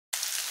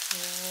哇，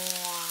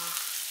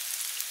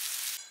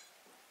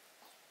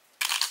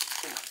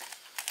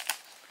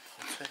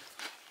好脆！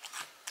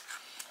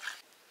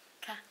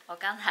看，我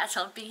刚才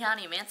从冰箱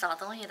里面找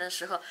东西的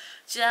时候，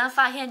居然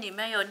发现里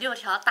面有6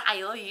条大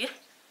鱿鱼。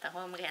等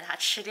会我们给它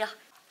吃掉。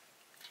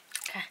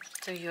看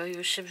这个鱿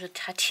鱼是不是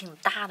还挺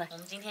大的？我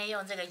们今天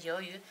用这个鱿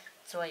鱼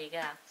做一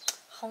个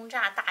轰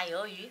炸大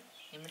鱿鱼，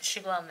你们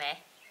吃过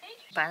没？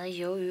把这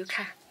鱿鱼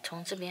看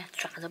从这边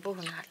爪子部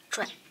分给它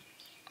拽，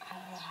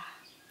哇！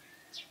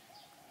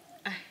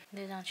哎，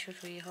内脏去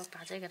除以后，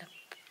把这个的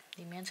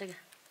里面这个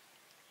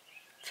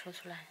抽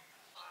出来，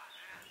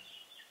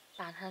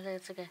把它的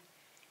这个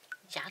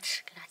牙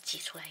齿给它挤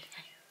出来，你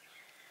看，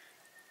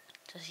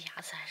这是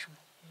牙齿还是什么？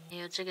还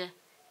有这个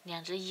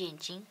2只眼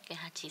睛给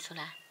它挤出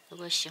来，如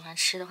果喜欢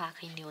吃的话，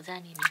可以留在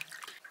里面。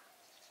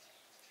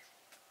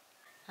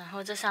然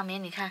后这上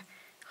面你看，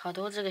好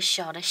多这个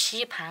小的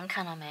吸盘，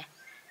看到没？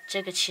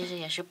这个其实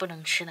也是不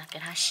能吃的，给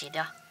它洗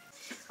掉。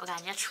我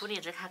感觉处理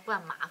这还怪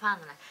麻烦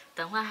的呢，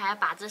等会还要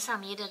把这上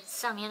面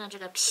的这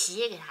个皮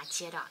也给它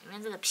揭掉，因为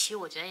这个皮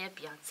我觉得也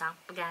比较脏，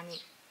不干净。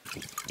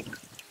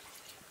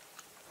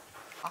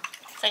好，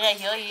这个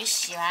鱿鱼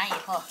洗完以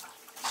后，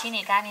清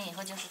理干净以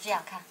后就是这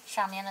样，看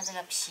上面的这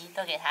个皮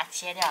都给它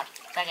揭掉了，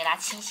再给它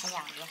清洗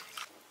2遍。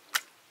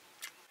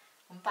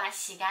我们把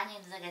洗干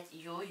净的这个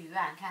鱿鱼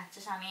啊，看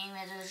这上面因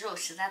为这个肉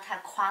实在太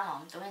宽了，我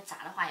们等会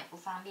炸的话也不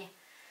方便，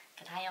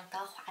给它用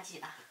刀划几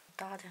刀，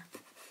刀子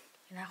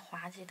给它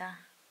划几刀。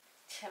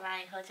切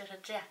完以后就是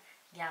这样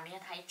，2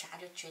边它一炸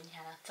就卷起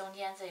来了。中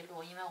间这一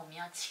路，因为我们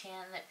要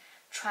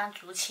穿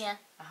竹签，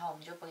然后我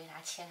们就不给它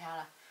切开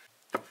了。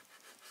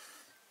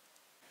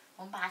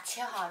我们把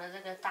切好的这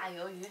个大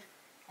鱿鱼，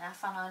给它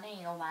放到另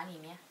一个碗里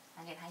面，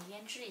来给它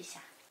腌制一下。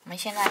我们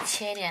现在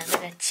切一点这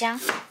个姜，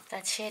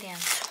再切一点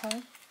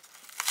葱，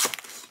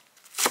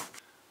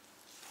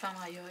放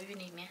到鱿鱼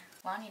里面，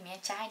往里面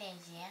加一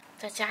点盐，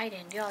再加一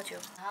点料酒，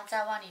然后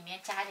再往里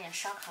面加一点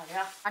烧烤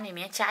料，往里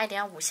面加一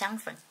点五香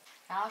粉，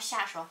然后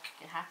下手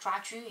给它抓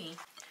均匀。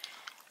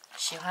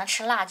喜欢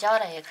吃辣椒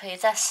的也可以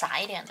再撒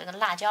一点这个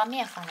辣椒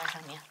面放在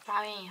上面。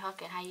抓匀以后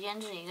给它腌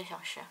制1个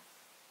小时。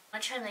我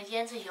们趁着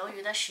腌制鱿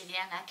鱼的时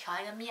间来调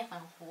一个面粉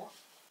糊，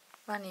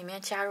往里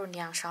面加入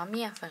2勺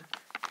面粉，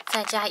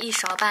再加1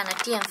勺半的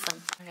淀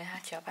粉，给它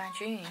搅拌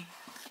均匀。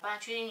搅拌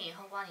均匀以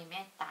后，往里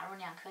面打入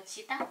2颗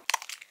鸡蛋，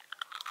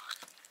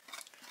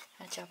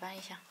再搅拌一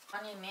下。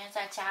往里面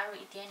再加入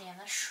一点点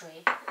的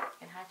水，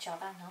给它搅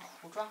拌成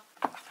糊状。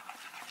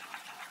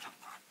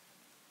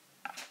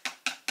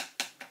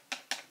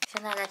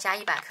现在再加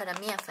100克的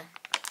面粉，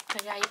再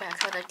加100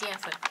克的淀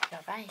粉，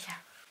搅拌一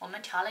下。我们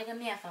调了一个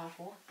面粉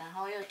糊，然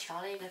后又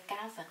调了一个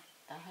干粉，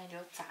等会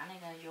就炸那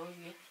个鱿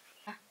鱼。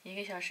啊，1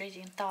个小时已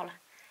经到了，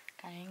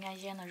感觉应该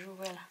腌得入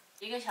味了。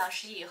1个小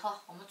时以后，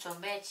我们准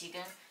备几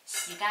根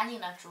洗干净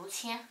的竹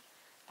签，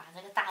把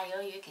这个大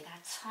鱿鱼给它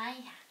穿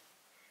一下，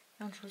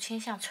用竹签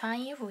像穿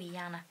衣服一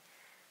样的，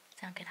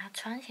这样给它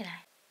穿起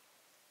来。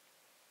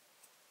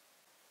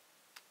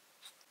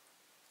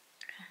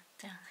看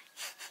这样，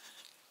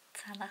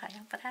穿的好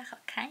像不太好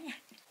看呀。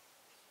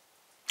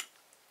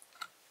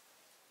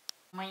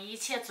我们一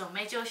切准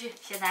备就绪，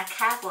现在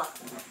开火，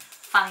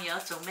放油，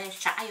准备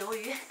炸鱿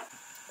鱼。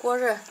锅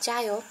热，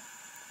加油，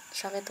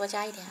稍微多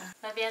加一点啊。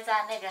那边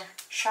在那个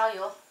烧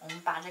油，我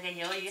们把这个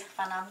鱿鱼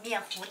放到面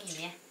糊里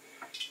面，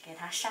给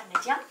它上个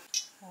浆。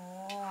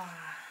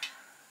哇，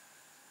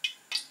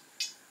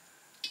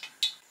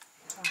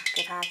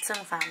给它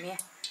正反面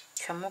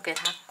全部给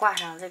它挂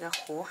上这个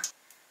糊，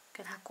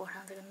给它裹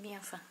上这个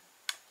面粉。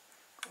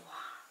哇，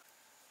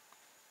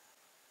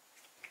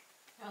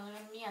用这个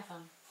面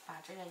粉把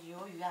这个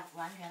鱿鱼啊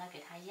完全的给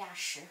它压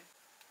实。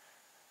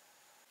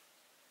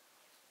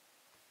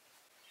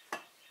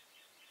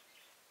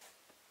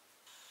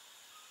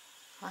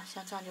好，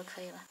像这样就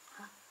可以了。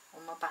好，我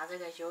们把这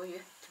个鱿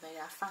鱼准备给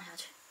它放下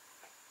去。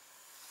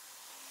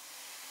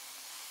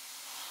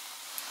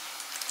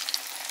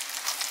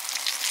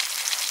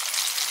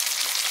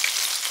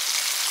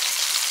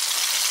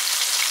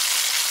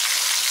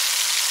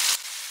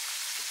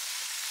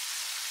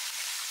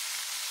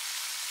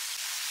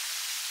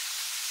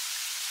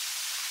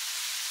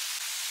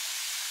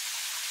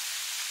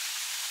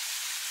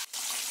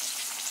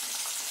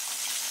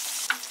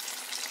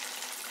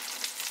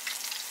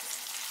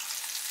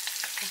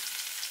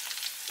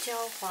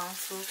焦黄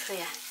酥脆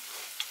呀，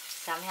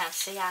想不想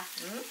吃呀？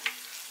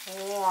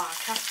哇，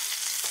看，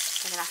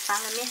再给它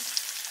翻个面。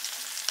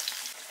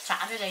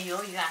炸这个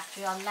鱿鱼啊，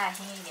就要耐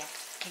心一点，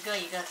一个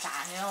一个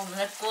炸，因为我们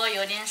的锅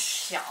有点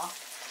小，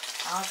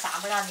然后炸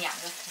不了2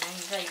个，只能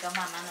一个一个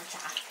慢慢的炸。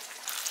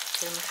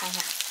给你们看一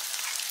下，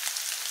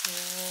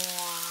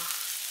哇！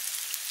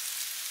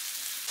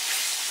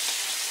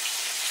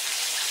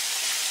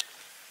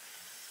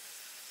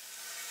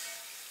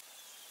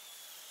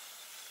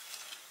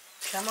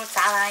全部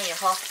炸完以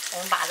后，我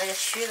们把这个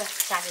须子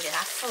下去给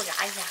它复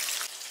炸一下。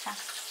看，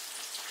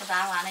复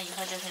炸完了以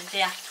后就是这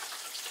样，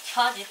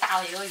超级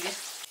大鱿鱼。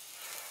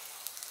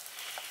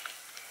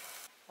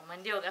我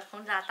们6个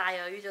轰炸大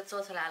鱿鱼就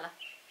做出来了。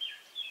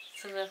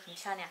是不是很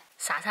漂亮？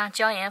撒上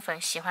椒盐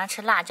粉，喜欢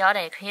吃辣椒的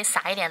也可以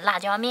撒一点辣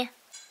椒面，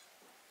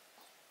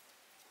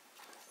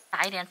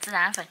撒一点孜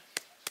然粉。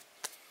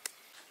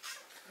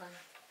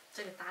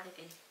这个大的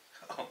给你。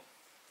好。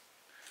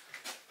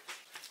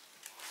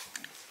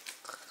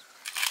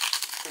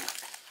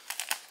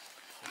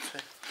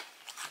脆。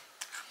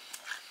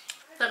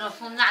这个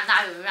轰炸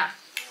大鱿鱼啊，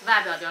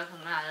外表叫什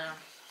么来着？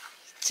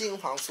金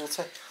黄酥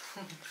脆。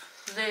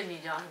内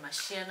里叫什么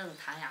鲜嫩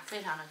弹牙，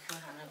非常的 Q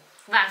弹嫩，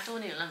软酥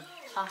里嫩，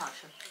超好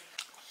吃。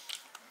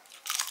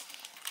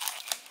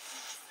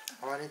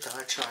好吧，你等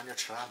会吃完就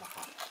吃饭吧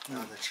哈，不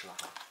要再吃了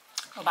哈。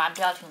我爸不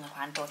要听的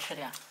话，你多吃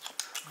点。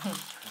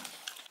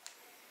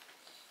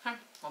哼，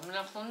我们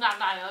的轰炸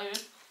大鱿鱼，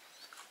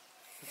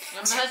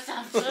有没有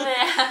想吃的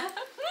呀？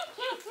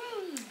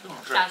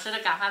想吃的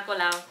赶快过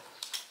来哦。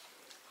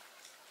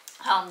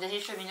好，我们这期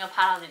视频就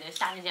拍到这里，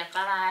下期见，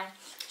拜拜。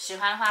喜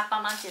欢的话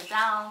帮忙点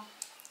赞哦。